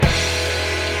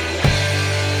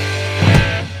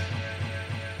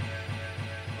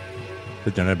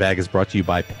The Donut Bag is brought to you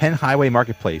by Penn Highway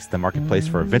Marketplace, the marketplace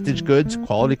for vintage goods,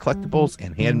 quality collectibles,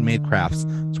 and handmade crafts.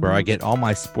 It's where I get all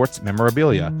my sports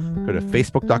memorabilia. Go to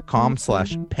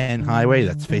facebook.com/Penn Highway.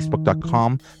 That's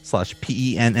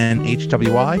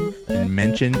facebook.com/PENNHWY and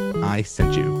mention I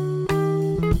sent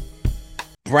you.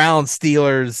 Brown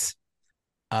Steelers.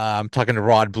 I'm talking to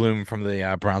Rod Bloom from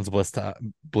the Browns Blitz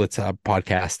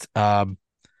podcast.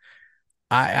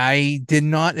 I did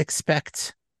not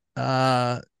expect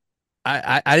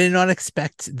I did not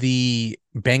expect the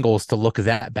Bengals to look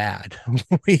that bad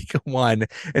week one,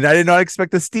 and I did not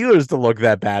expect the Steelers to look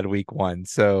that bad week one.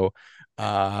 So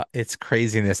it's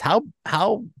craziness. How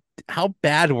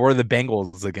bad were the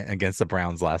Bengals against the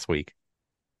Browns last week?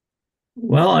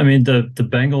 Well, I mean, the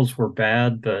Bengals were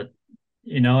bad, but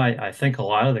I think a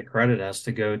lot of the credit has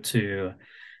to go to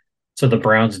the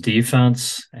Browns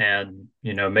defense and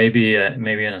maybe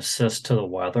an assist to the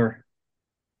weather.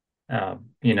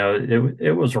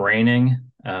 It was raining,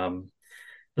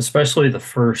 especially the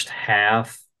first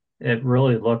half. It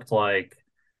really looked like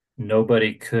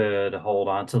nobody could hold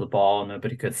on to the ball,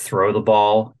 nobody could throw the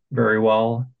ball very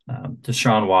well.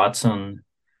 Deshaun Watson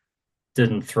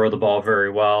didn't throw the ball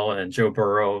very well, and Joe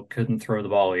Burrow couldn't throw the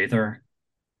ball either.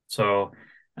 So,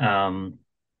 um,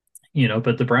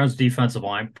 but the Browns defensive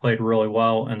line played really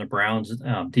well, and the Browns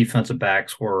defensive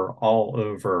backs were all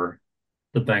over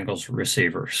the Bengals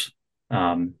receivers,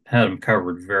 had them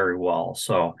covered very well.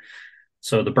 So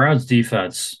the Browns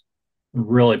defense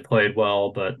really played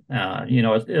well, but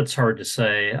it's hard to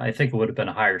say. I think it would have been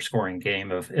a higher scoring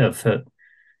game if it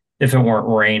weren't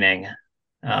raining.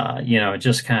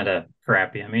 Just kind of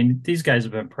crappy. I mean, these guys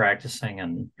have been practicing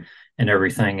and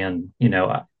everything, and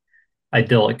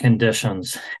idyllic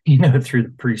conditions, through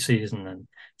the preseason and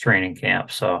training camp.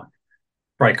 So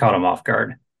probably caught them off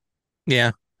guard.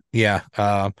 Yeah, yeah.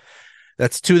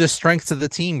 That's two of the strengths of the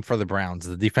team for the Browns: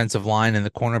 the defensive line and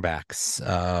the cornerbacks.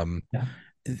 Yeah.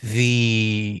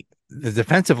 The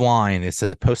defensive line is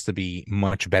supposed to be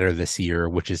much better this year,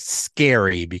 which is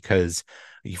scary because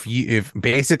if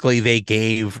basically they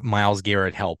gave Myles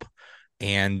Garrett help,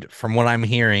 and from what I'm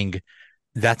hearing,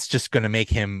 that's just going to make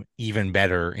him even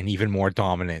better and even more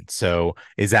dominant. So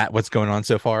is that what's going on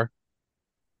so far?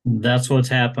 That's what's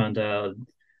happened.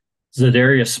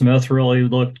 Zadarius Smith really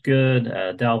looked good.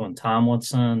 Dalvin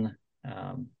Tomlinson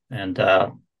and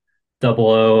Double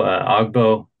O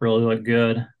Ogbo really looked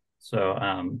good. So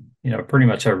pretty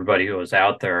much everybody who was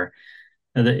out there.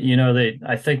 And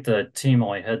I think the team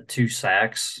only had 2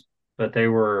 sacks, but they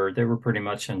were pretty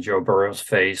much in Joe Burrow's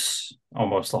face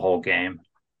almost the whole game.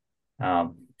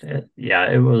 It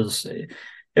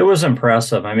was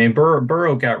impressive. I mean,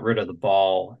 Burrow got rid of the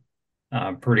ball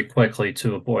pretty quickly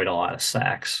to avoid a lot of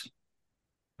sacks.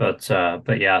 But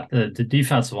yeah, the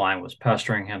defensive line was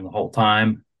pestering him the whole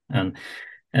time. And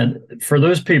for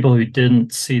those people who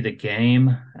didn't see the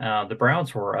game, the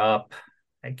Browns were up.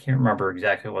 I can't remember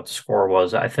exactly what the score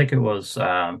was. I think it was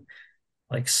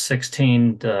like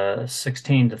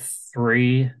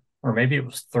 16-3, or maybe it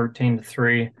was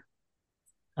 13-3.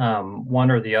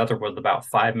 One or the other with about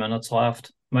 5 minutes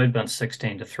left. Might have been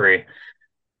 16-3.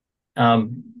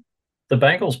 Um, the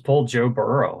Bengals pulled Joe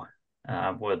Burrow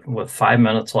with 5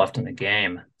 minutes left in the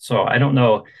game. So I don't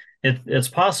know. It's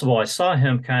possible. I saw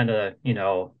him kind of,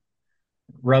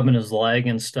 rubbing his leg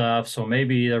and stuff. So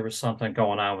maybe there was something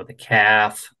going on with the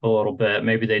calf a little bit.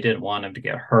 Maybe they didn't want him to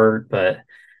get hurt, but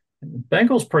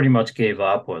Bengals pretty much gave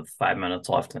up with 5 minutes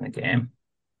left in the game.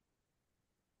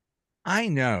 I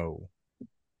know.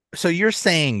 So you're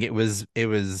saying it was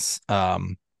oh,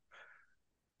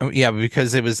 yeah,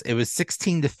 because it was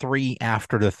 16-3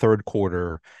 after the third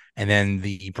quarter, and then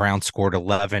the Browns scored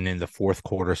 11 in the fourth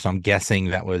quarter. So I'm guessing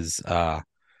that was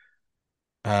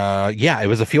yeah, it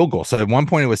was a field goal. So at one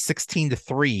point it was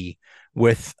 16-3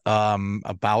 with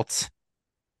about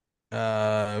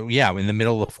yeah, in the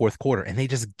middle of the fourth quarter, and they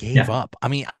just gave Yeah. up. I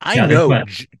mean, I Yeah. They know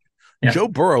quit. Yeah. Joe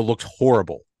Burrow looked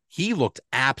horrible. He looked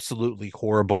absolutely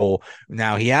horrible.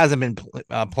 Now he hasn't been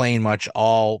playing much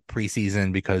all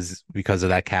preseason because of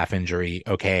that calf injury.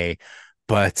 Okay,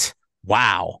 but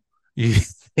wow,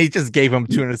 they just gave him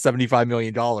 $275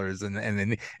 million,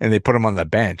 and they put him on the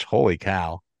bench. Holy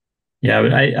cow! Yeah.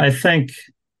 But I think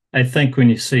when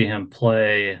you see him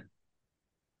play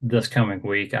this coming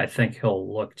week, I think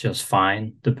he'll look just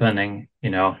fine, depending.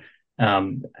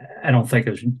 Um, I don't think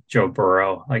it was Joe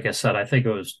Burrow. Like I said, I think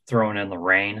it was thrown in the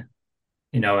rain,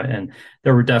 and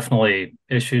there were definitely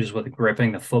issues with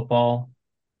gripping the football,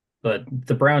 but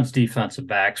the Browns defensive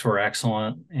backs were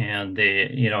excellent, and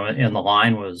the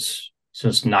line was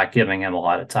just not giving him a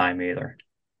lot of time either.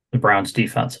 The Browns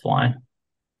defensive line.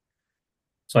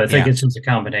 So I think Yeah. it's just a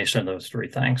combination of those three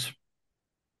things.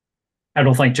 I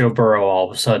don't think Joe Burrow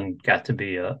all of a sudden got to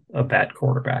be a bad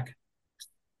quarterback.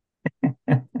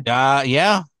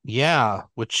 Yeah.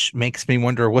 Which makes me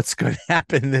wonder what's going to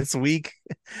happen this week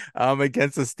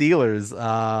against the Steelers.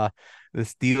 The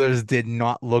Steelers did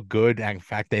not look good. In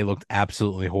fact, they looked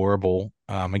absolutely horrible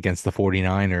against the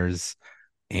 49ers.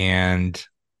 And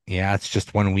yeah, it's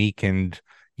just 1 week, and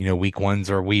week ones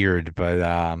are weird,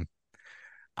 but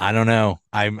I don't know.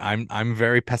 I'm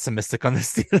very pessimistic on the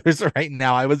Steelers right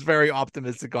now. I was very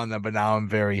optimistic on them, but now I'm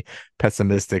very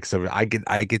pessimistic. So I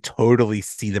could totally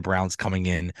see the Browns coming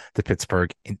in to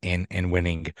Pittsburgh and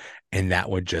winning, and that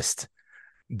would just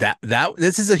that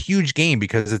this is a huge game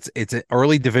because it's an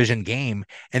early division game,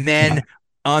 and Yeah. then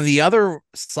on the other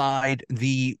side,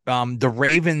 the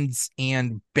Ravens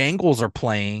and Bengals are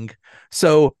playing.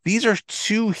 So these are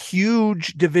two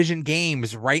huge division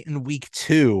games right in week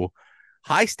two.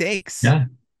 High stakes. Yeah.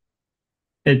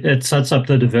 It sets up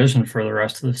the division for the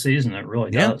rest of the season. It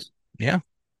really Yeah. does. Yeah.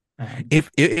 Um,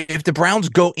 If the Browns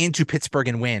go into Pittsburgh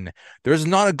and win, there's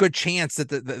not a good chance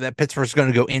that Pittsburgh's going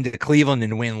to go into Cleveland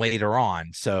and win later on.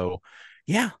 So,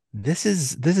 yeah, this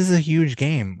is a huge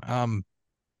game. How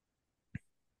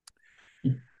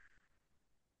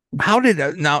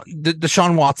did now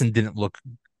Deshaun Watson didn't look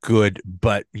good,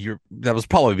 but that was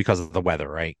probably because of the weather,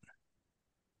 right?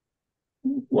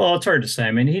 well, it's hard to say.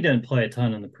 I mean, he didn't play a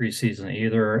ton in the preseason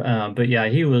either. But yeah,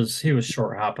 he was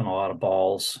short hopping a lot of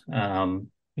balls. It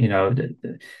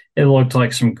looked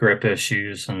like some grip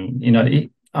issues, and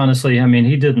honestly, I mean,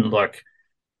 he didn't look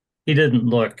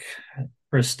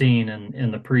pristine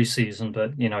in the preseason,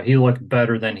 but he looked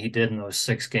better than he did in those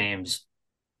 6 games,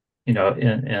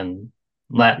 in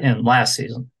last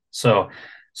season. So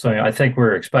I think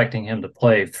we're expecting him to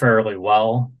play fairly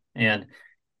well, and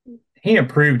he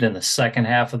improved in the second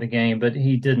half of the game, but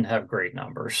he didn't have great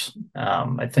numbers.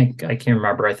 I think I can't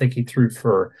remember. I think he threw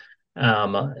for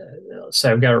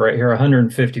so I've got it right here,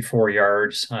 154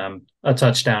 yards, a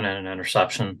touchdown and an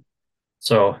interception.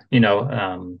 So,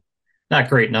 not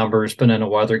great numbers, but in a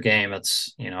weather game,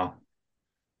 it's,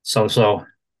 so.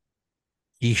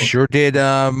 He sure did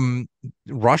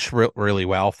rush really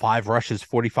well. 5 rushes,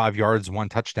 45 yards, 1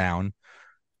 touchdown.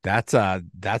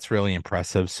 That's really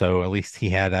impressive. So at least he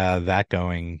had that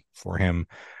going for him.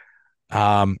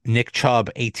 Nick Chubb,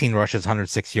 18 rushes,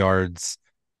 106 yards.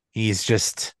 He's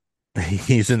just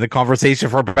he's in the conversation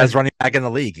for best running back in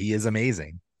the league. He is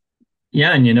amazing.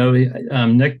 Yeah,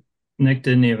 and Nick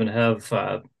didn't even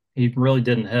have he really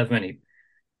didn't have any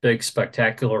big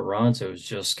spectacular runs. It was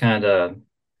just kind of,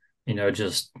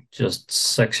 just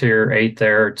six here, eight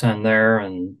there, 10 there,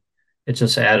 and it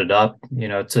just added up,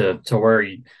 to where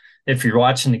if you're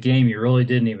watching the game, you really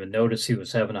didn't even notice he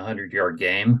was having a 100-yard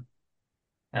game.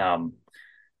 Um,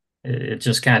 it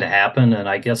just kind of happened, and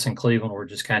I guess in Cleveland we're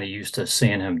just kind of used to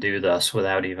seeing him do this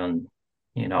without even,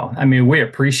 I mean, we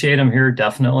appreciate him here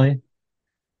definitely,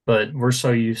 but we're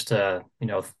so used to,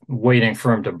 waiting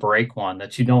for him to break one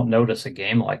that you don't notice a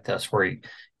game like this where he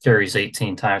carries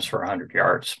 18 times for 100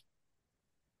 yards.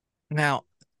 Now,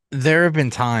 there have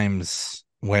been times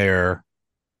where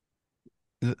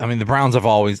I mean the Browns have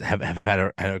always have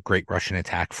had a great rushing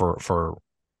attack for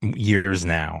years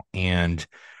now, and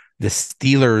the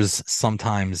Steelers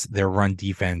sometimes their run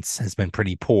defense has been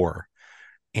pretty poor.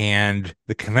 And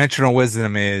the conventional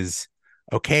wisdom is,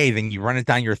 okay, then you run it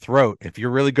down your throat. If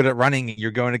you're really good at running, you're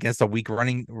going against a weak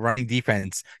running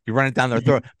defense. You run it down their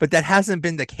throat. But that hasn't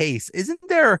been the case. Isn't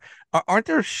there? Aren't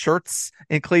there shirts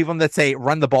in Cleveland that say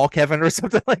 "Run the ball, Kevin" or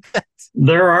something like that?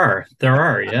 There are,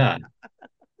 yeah,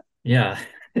 yeah.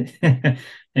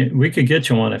 We could get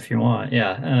you one if you want.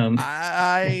 Yeah,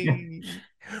 I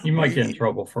you might get in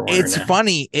trouble for wearing it's that.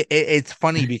 funny. It's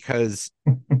funny because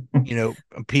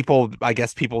people, I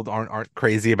guess people aren't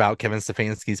crazy about Kevin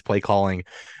Stefanski's play calling.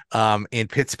 In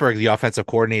Pittsburgh, the offensive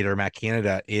coordinator, Matt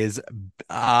Canada, is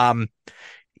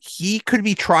he could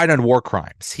be tried on war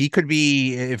crimes. He could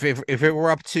be, if it were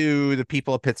up to the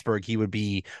people of Pittsburgh, he would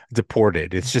be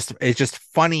deported. It's just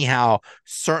funny how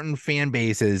certain fan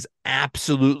bases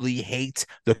absolutely hate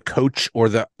the coach or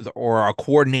a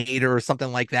coordinator or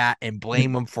something like that and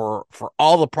blame him for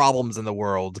all the problems in the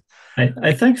world.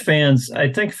 I think fans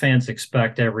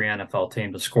expect every NFL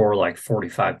team to score like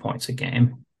 45 points a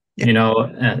game, Yeah.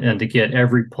 and to get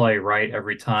every play right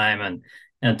every time,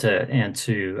 and to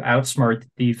outsmart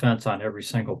the defense on every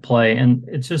single play, and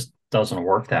it just doesn't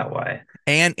work that way.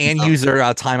 And Um, use their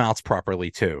timeouts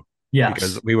properly too,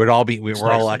 because yes, we were all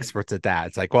precisely. experts at that. Yeah,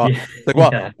 It's like, well,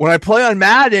 yeah, when I play on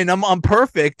Madden, I'm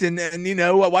perfect, and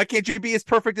why can't you be as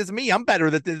perfect as me? I'm better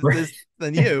at this right.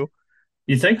 than you.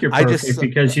 You think you're I just perfect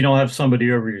because you don't have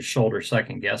somebody over your shoulder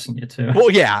second guessing you too. well,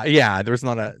 yeah. There's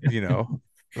not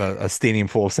a stadium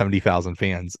full of 70,000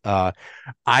 fans.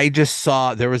 I just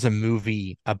saw there was a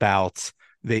movie about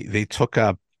they took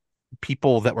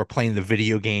people that were playing the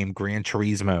video game Gran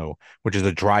Turismo, which is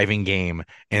a driving game,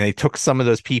 and they took some of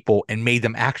those people and made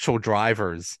them actual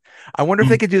drivers. I wonder if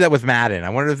they could do that with Madden. I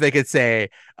wonder if they could say,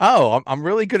 "Oh, I'm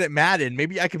really good at Madden.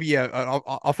 Maybe I could be a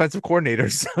offensive coordinator." or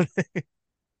something."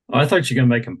 Oh, I thought you were gonna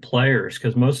make them players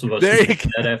because most of us There would you be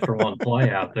dead after one play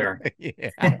out there. go.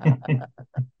 Yeah.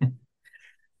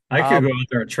 I could go Um, out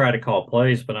there and try to call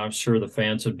plays, but I'm sure the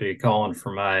fans would be calling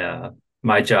for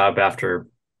my job after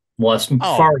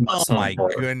far oh less than an my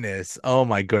hour. goodness. Oh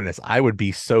my goodness. I would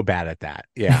be so bad at that.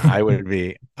 Yeah, I would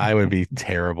be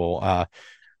terrible.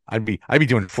 I'd be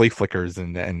doing flea flickers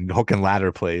and hook and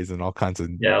ladder plays and all kinds of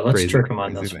Yeah, let's crazy trick them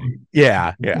on crazy this things. one.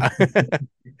 Yeah, yeah.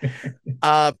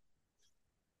 uh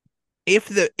if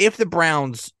the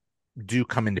Browns do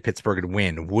come into Pittsburgh and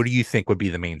win, what do you think would be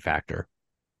the main factor?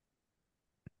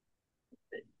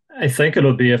 I think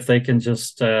it'll be if they can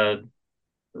just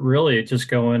really just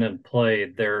go in and play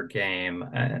their game.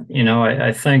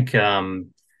 I think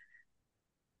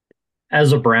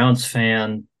as a Browns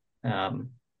fan, um,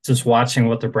 just watching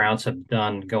what the Browns have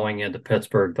done going into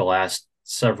Pittsburgh the last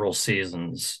several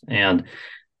seasons, and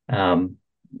um,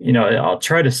 I'll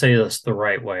try to say this the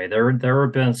right way. There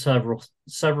have been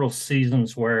several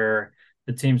seasons where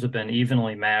the teams have been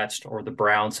evenly matched, or the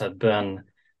Browns have been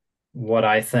what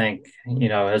I think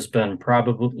has been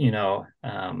probably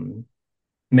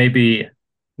maybe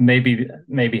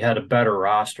maybe had a better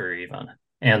roster even.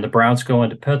 And the Browns go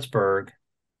into Pittsburgh,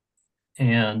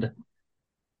 and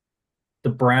the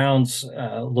Browns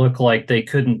look like they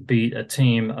couldn't beat a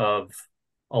team of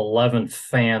 11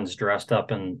 fans dressed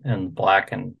up in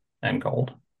black and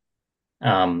gold.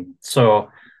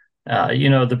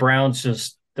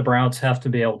 The Browns have to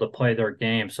be able to play their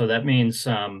game. So that means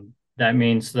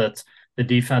that the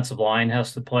defensive line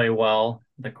has to play well,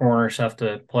 the corners have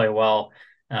to play well,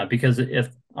 because if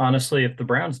the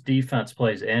Browns defense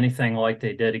plays anything like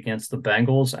they did against the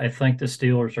Bengals, I think the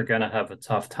Steelers are going to have a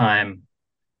tough time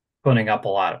putting up a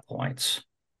lot of points.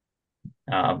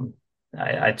 Um,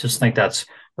 I just think that's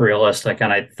realistic.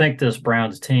 And I think this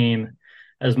Browns team,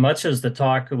 as much as the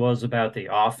talk was about the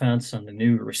offense and the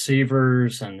new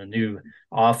receivers and the new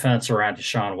offense around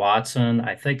Deshaun Watson,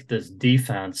 I think this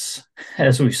defense,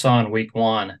 as we saw in week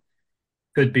one,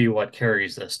 could be what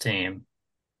carries this team.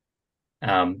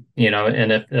 And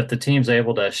if the team's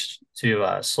able to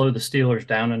slow the Steelers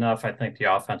down enough, I think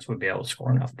the offense would be able to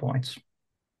score enough points.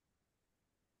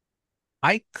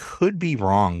 I could be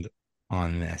wrong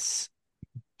on this,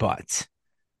 but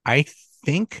I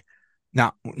think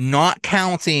now, not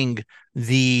counting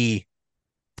the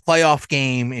playoff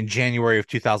game in January of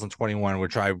 2021,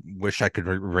 which I wish I could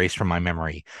erase from my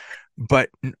memory, but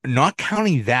not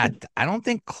counting that, I don't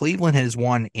think Cleveland has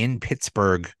won in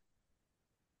Pittsburgh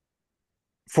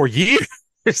for years.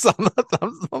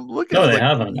 I'm looking No, at they like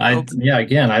haven't.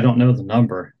 Again, I don't know the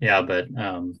number. Yeah, but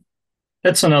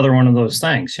it's another one of those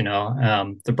things.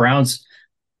 The Browns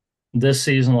this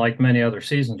season, like many other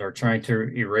seasons, are trying to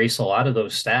erase a lot of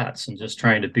those stats and just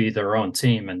trying to be their own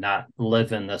team and not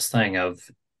live in this thing of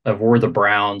we're the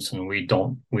Browns and we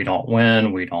don't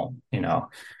win, we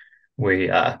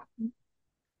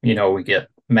get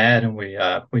mad and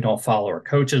we don't follow our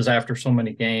coaches after so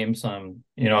many games.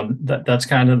 That's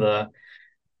kind of the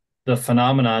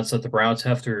phenomenons that the Browns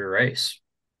have to erase.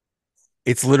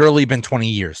 it's literally been 20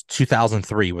 years.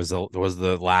 2003 was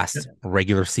the last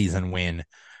regular season win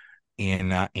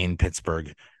in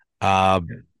Pittsburgh. Uh,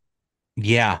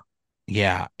 yeah,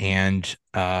 yeah, and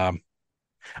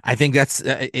I think that's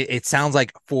it sounds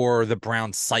like for the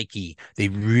Browns psyche, they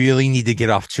really need to get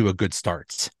off to a good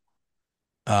start.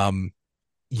 Um,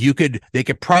 they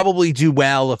could probably do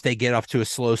well if they get off to a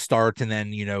slow start and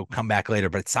then come back later.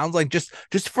 But it sounds like just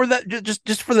for that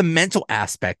just for the mental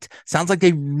aspect, sounds like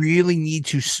they really need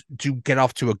to get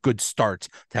off to a good start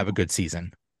to have a good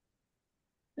season.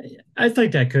 I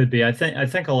think that could be. I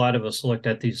think a lot of us looked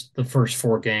at the first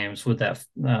four games with that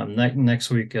next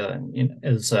week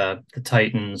is the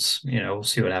Titans. We'll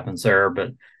see what happens there,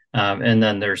 but and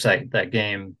then there's that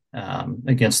game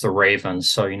against the Ravens.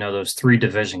 So those three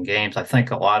division games. I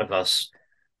think a lot of us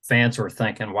fans were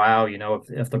thinking, wow,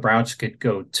 if the Browns could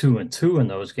go 2-2 in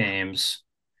those games,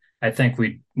 I think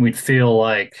we'd feel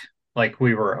like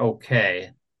we were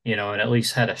okay, and at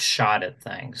least had a shot at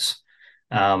things.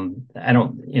 I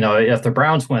don't, if the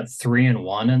Browns went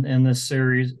 3-1 in this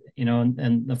series,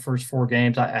 in the first four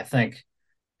games, I think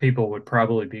people would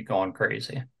probably be going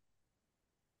crazy.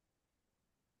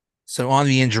 So on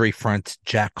the injury front,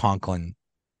 Jack Conklin,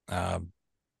 uh,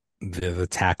 the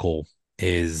tackle,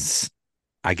 is,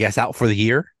 I guess, out for the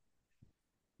year.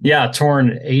 Yeah,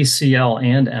 torn ACL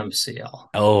and MCL.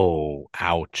 Oh,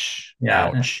 ouch,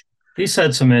 Yeah, ouch. he's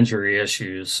had some injury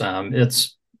issues.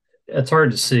 It's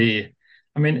hard to see.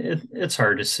 I mean, it's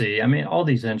hard to see. I mean, all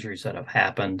these injuries that have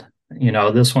happened,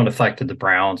 this one affected the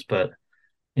Browns, but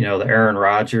the Aaron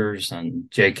Rodgers and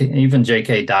even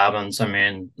J.K. Dobbins. I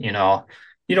mean, you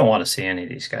don't want to see any of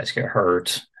these guys get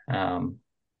hurt.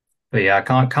 But yeah,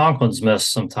 Conklin's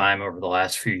missed some time over the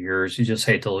last few years. You just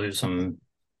hate to lose him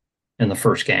in the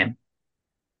first game.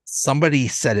 Somebody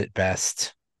said it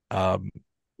best.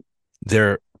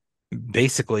 They're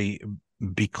basically,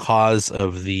 because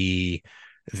of the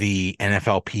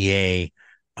NFLPA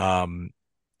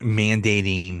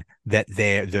mandating that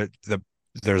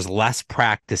there's less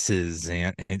practices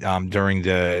and during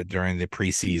the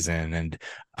preseason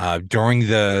and during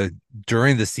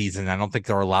the season. I don't think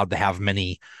they're allowed to have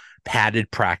many padded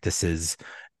practices.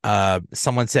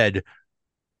 Someone said,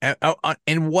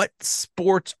 in what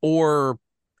sport or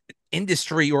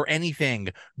industry or anything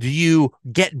do you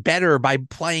get better by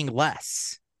playing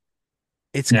less?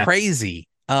 It's Yeah, crazy.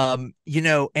 And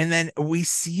then we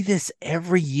see this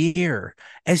every year.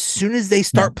 As soon as they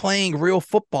yeah, start playing real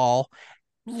football,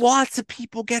 lots of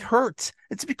people get hurt.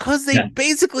 It's because they yeah.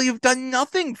 basically have done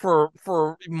nothing for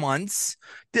months.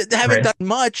 They haven't Right. done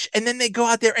much, and then they go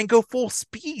out there and go full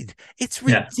speed. It's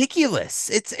Yeah, ridiculous.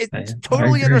 It's I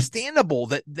totally agree. understandable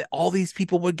that all these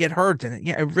people would get hurt, and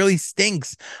yeah, it really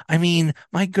stinks. I mean,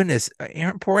 my goodness,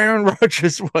 poor Aaron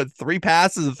Rodgers, what, three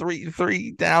passes,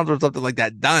 three downs or something like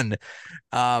that done.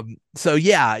 So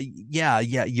yeah,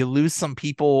 you lose some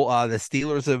people. The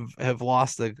Steelers have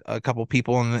lost a couple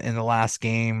people in the last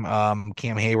game.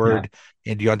 Cam Yeah, Hayward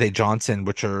and Deontay Johnson,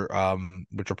 which are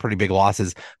pretty big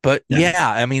losses. But yeah, yeah,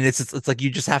 I mean, it's like you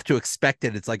just have to expect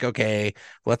it. It's like, okay,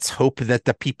 let's hope that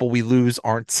the people we lose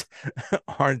aren't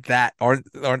that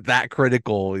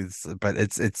critical. But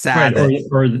it's right. sad Or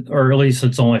that. or at least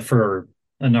it's only for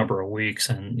a number of weeks,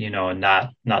 and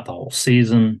not the whole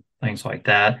season, things like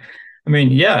that. I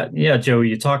mean, yeah, Joey,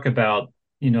 you talk about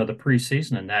the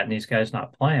preseason and that, and these guys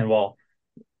not playing. Well,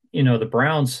 the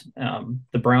Browns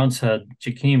had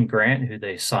Jakeem Grant, who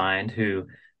they signed, who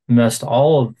missed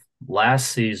all of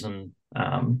last season.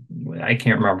 I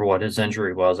can't remember what his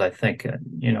injury was. I think a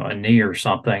knee or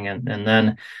something, and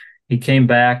then he came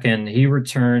back and he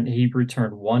returned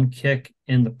one kick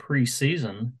in the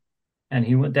preseason, and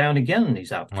he went down again, and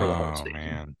he's out for the whole Oh season.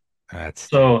 man, that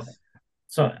So stinks.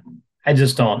 so I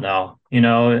just don't know.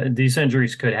 These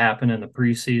injuries could happen in the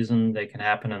preseason. They can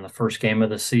happen in the first game of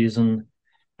the season.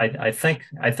 I think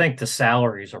the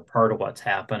salaries are part of what's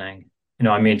happening.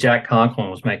 I mean, Jack Conklin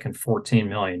was making $14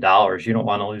 million. You don't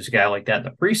want to lose a guy like that in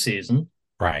the preseason,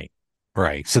 Right.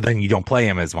 Right. So then you don't play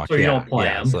him as so much. you Yeah. don't play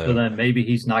Yeah. him. So So then maybe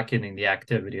he's not getting the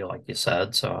activity like you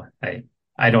said. So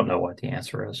I don't know what the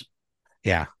answer is.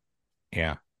 yeah.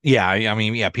 Yeah. Yeah. I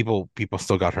mean, yeah, people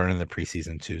still got hurt in the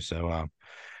preseason too.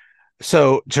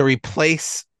 So to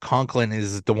replace Conklin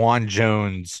is Dewan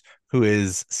Jones, who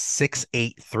is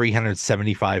 6'8",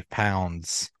 375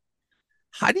 pounds.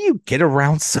 How do you get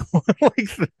around someone like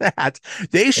that?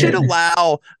 They should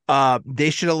allow the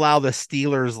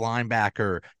Steelers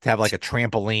linebacker to have like a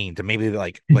trampoline to maybe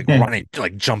like run it,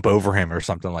 like jump over him or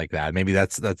something like that. Maybe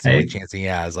that's the only Hey, chance he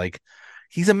has. Like,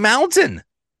 he's a mountain.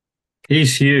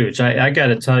 he's huge. I got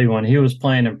to tell you, when he was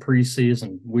playing in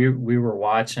preseason, we were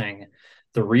watching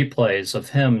the replays of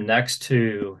him next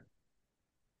to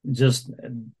just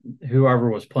whoever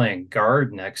was playing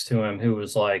guard next to him, who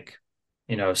was like,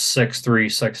 6'3",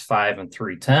 6'5", and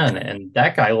 310, and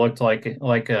that guy looked like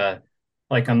a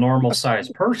normal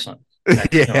sized person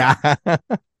next to him. Yeah.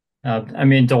 I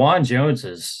mean, Dewan Jones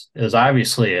is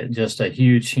obviously just a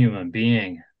huge human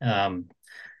being.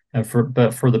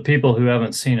 But for the people who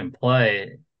haven't seen him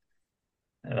play,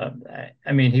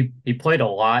 I mean, he played a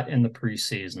lot in the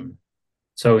preseason.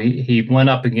 So he went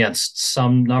up against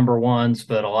some number ones,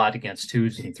 but a lot against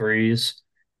twos and threes.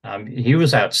 He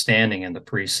was outstanding in the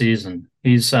preseason.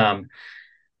 He's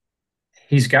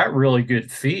got really good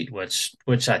feet, which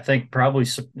I think probably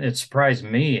it surprised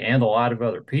me and a lot of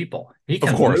other people. He Of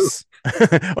can move. course.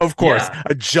 Of course. Yeah.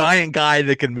 A giant guy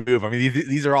that can move. I mean,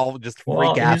 these are all just freak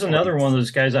Well, he's another one athletes. of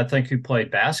those guys I think who played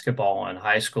basketball in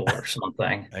high school or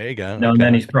something. There you go. And then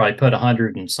Okay. he's probably put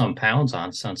 100 and some pounds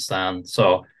on since then.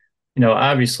 So,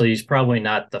 obviously he's probably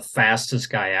not the fastest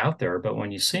guy out there, but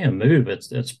when you see him move,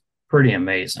 it's pretty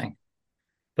amazing.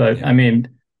 But Yeah. I mean,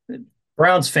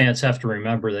 Browns fans have to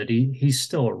remember that he's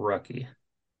still a rookie.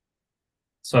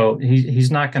 So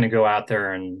he's not going to go out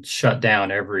there and shut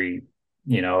down every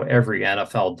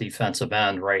NFL defensive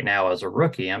end right now as a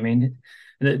rookie. I mean,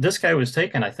 this guy was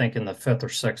taken, I think, in the fifth or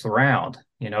sixth round.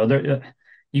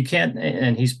 You can't,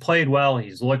 and he's played well.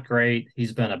 He's looked great.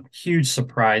 He's been a huge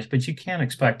surprise, but you can't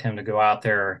expect him to go out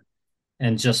there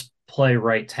and just play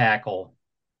right tackle,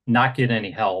 not get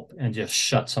any help, and just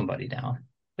shut somebody down.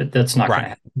 That's not going to Right.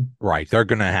 happen. Right. They're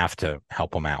going to have to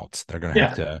help him out. They're going to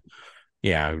have Yeah. to,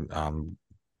 yeah,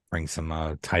 bring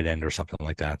some tight end or something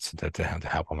like that to have to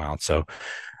help him out. So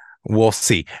we'll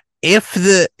see. If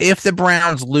the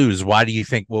Browns lose, why do you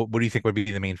think? What do you think would be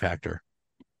the main factor?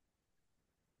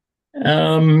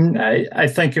 I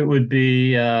think it would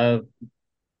be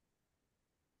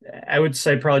I would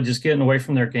say probably just getting away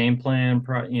from their game plan,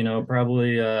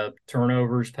 probably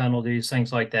turnovers, penalties,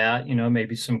 things like that.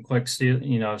 Maybe some quick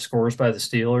scores by the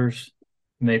Steelers.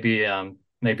 Maybe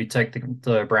take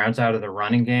the Browns out of the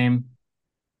running game.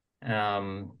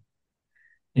 Um,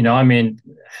 I mean,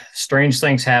 strange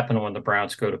things happen when the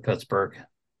Browns go to Pittsburgh.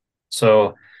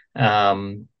 So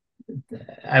um,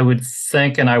 I would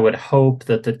think and I would hope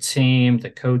that the team, the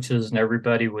coaches, and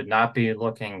everybody would not be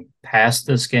looking past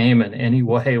this game in any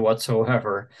way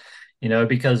whatsoever,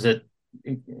 because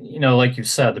like you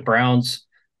said, the Browns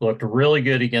looked really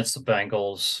good against the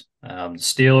Bengals. The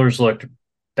Steelers looked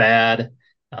bad.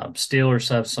 Steelers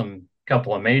have some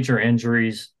couple of major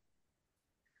injuries.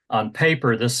 On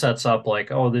paper, this sets up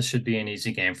like, oh, this should be an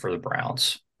easy game for the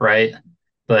Browns, right?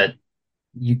 But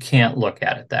you can't look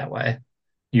at it that way.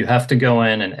 You have to go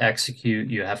in and execute.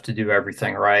 You have to do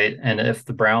everything right. And if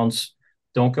the Browns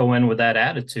don't go in with that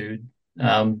attitude,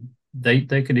 they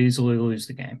could easily lose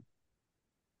the game.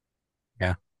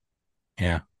 Yeah.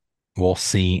 Yeah. We'll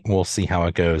see how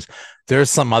it goes. There's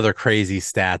some other crazy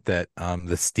stat that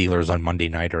the Steelers on Monday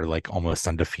night are like almost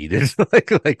undefeated.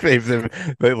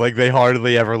 They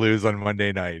hardly ever lose on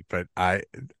Monday night. But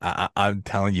I'm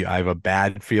telling you, I have a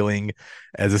bad feeling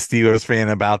as a Steelers fan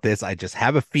about this. I just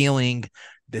have a feeling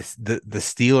the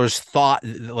Steelers thought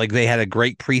like they had a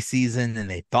great preseason and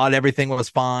they thought everything was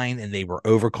fine and they were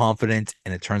overconfident,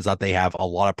 and it turns out they have a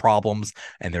lot of problems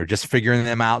and they're just figuring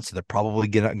them out. So they're probably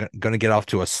going to get off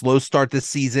to a slow start this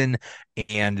season,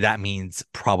 and that means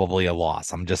probably a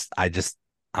loss. I'm just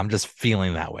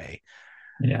feeling that way.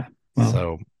 Yeah. Well,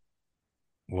 So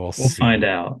we'll we'll find see.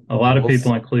 out. A lot of We'll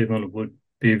people see. in Cleveland would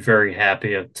be very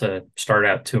happy to start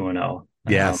out 2-0.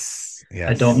 Yes,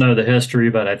 I don't yes. know the history,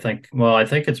 but I think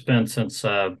it's been since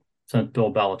Bill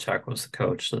Belichick was the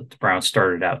coach that the Browns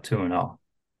started out 2-0,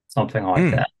 something like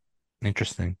Hmm. that.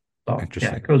 Interesting. So yeah, it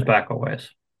Interesting. goes back a ways.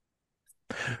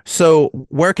 So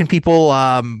where can people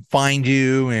find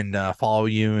you and follow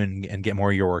you and get more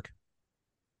of your work?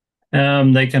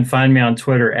 They can find me on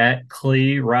Twitter at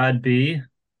CleeRodB,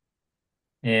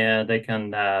 and they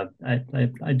can. I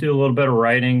do a little bit of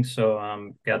writing,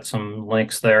 so got some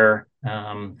links there.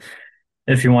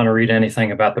 If you want to read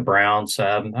anything about the Browns,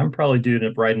 I'm probably due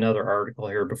to write another article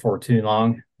here before too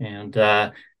long. And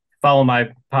follow my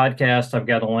podcast. I've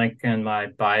got a link in my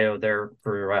bio there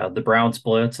for the Browns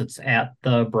Blitz. It's at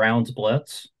the Browns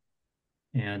Blitz.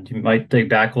 And you might dig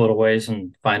back a little ways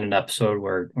and find an episode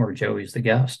where Joey's the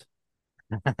guest.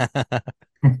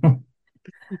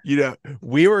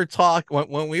 We were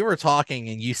when we were talking,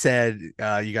 and you said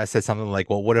you guys said something like,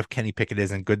 "Well, what if Kenny Pickett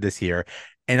isn't good this year?"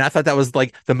 And I thought that was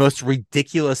like the most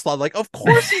ridiculous thought. Like, of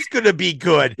course he's gonna be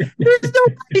good. There's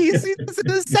no he's in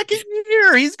his second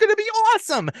year. He's gonna be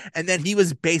awesome. And then he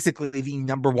was basically the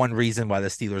number one reason why the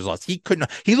Steelers lost. He couldn't.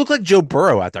 He looked like Joe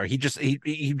Burrow out there. He just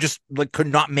like could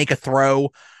not make a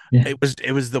throw. Yeah.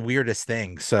 It was the weirdest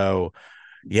thing. So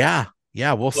yeah,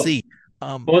 yeah, we'll Well, see.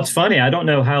 Um, well, it's funny. I don't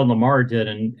know how Lamar did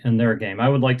in their game. I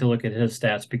would like to look at his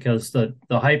stats because the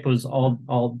hype was all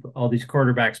these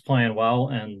quarterbacks playing well,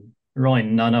 and really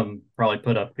none of them probably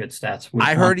put up good stats I week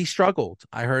one. heard he struggled.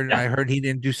 I heard Yeah. I heard he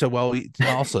didn't do so well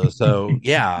also. So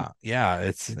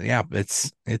it's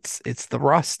the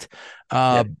rust. Yeah.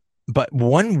 Uh but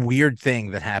one weird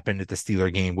thing that happened at the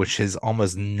Steeler game, which has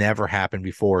almost never happened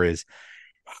before, is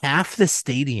half the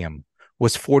stadium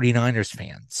was 49ers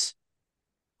fans.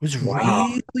 It was Wow.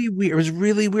 really weird. It was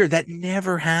really weird. That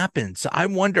never happened. So I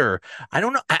wonder. I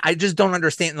don't know. I just don't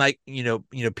understand. Like,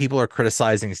 people are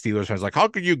criticizing Steelers fans. Like, how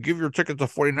could you give your tickets to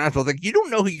 49ers? I was like, you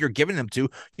don't know who you're giving them to.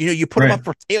 You put them Right. up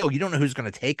for sale. You don't know who's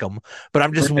going to take them. But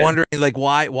I'm just Right. wondering, like,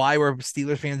 why were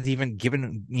Steelers fans even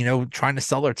giving, trying to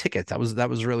sell their tickets? That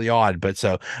was really odd. But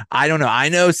so I don't know. I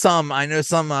know some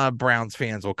Browns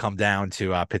fans will come down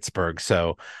to Pittsburgh.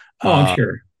 So, Oh, I'm uh,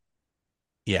 sure.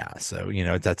 yeah. So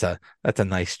that's a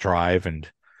nice drive, and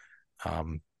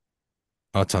um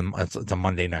Oh, it's a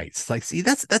Monday night. It's like, see,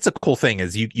 that's a cool thing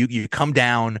is you come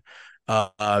down,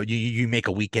 you make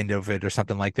a weekend of it or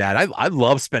something like that. I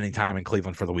love spending time in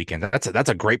Cleveland for the weekend. That's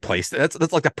a great place. That's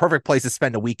like the perfect place to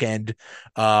spend a weekend.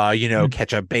 Yeah,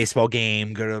 Catch a baseball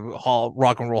game, go to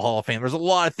Rock and Roll Hall of Fame. There's a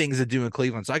lot of things to do in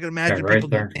Cleveland, so I can yeah, imagine right people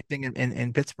do the there. same thing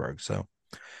in Pittsburgh. So,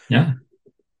 Yeah,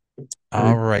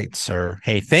 all right. right, sir.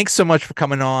 Hey, thanks so much for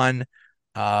coming on.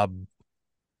 Uh,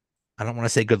 I don't want to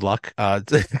say good luck,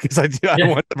 because I don't Yeah,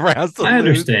 want the Browns to I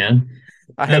lose. understand.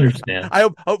 I I hope understand. I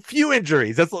hope few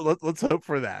injuries. Let's hope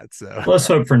for that. So Let's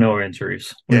hope for no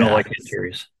injuries. We don't yeah, like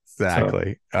injuries. So,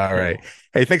 exactly. All yeah. right.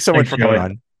 Hey, thanks so much Thanks, for coming Joey.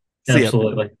 on. See ya.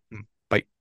 Absolutely. Bye.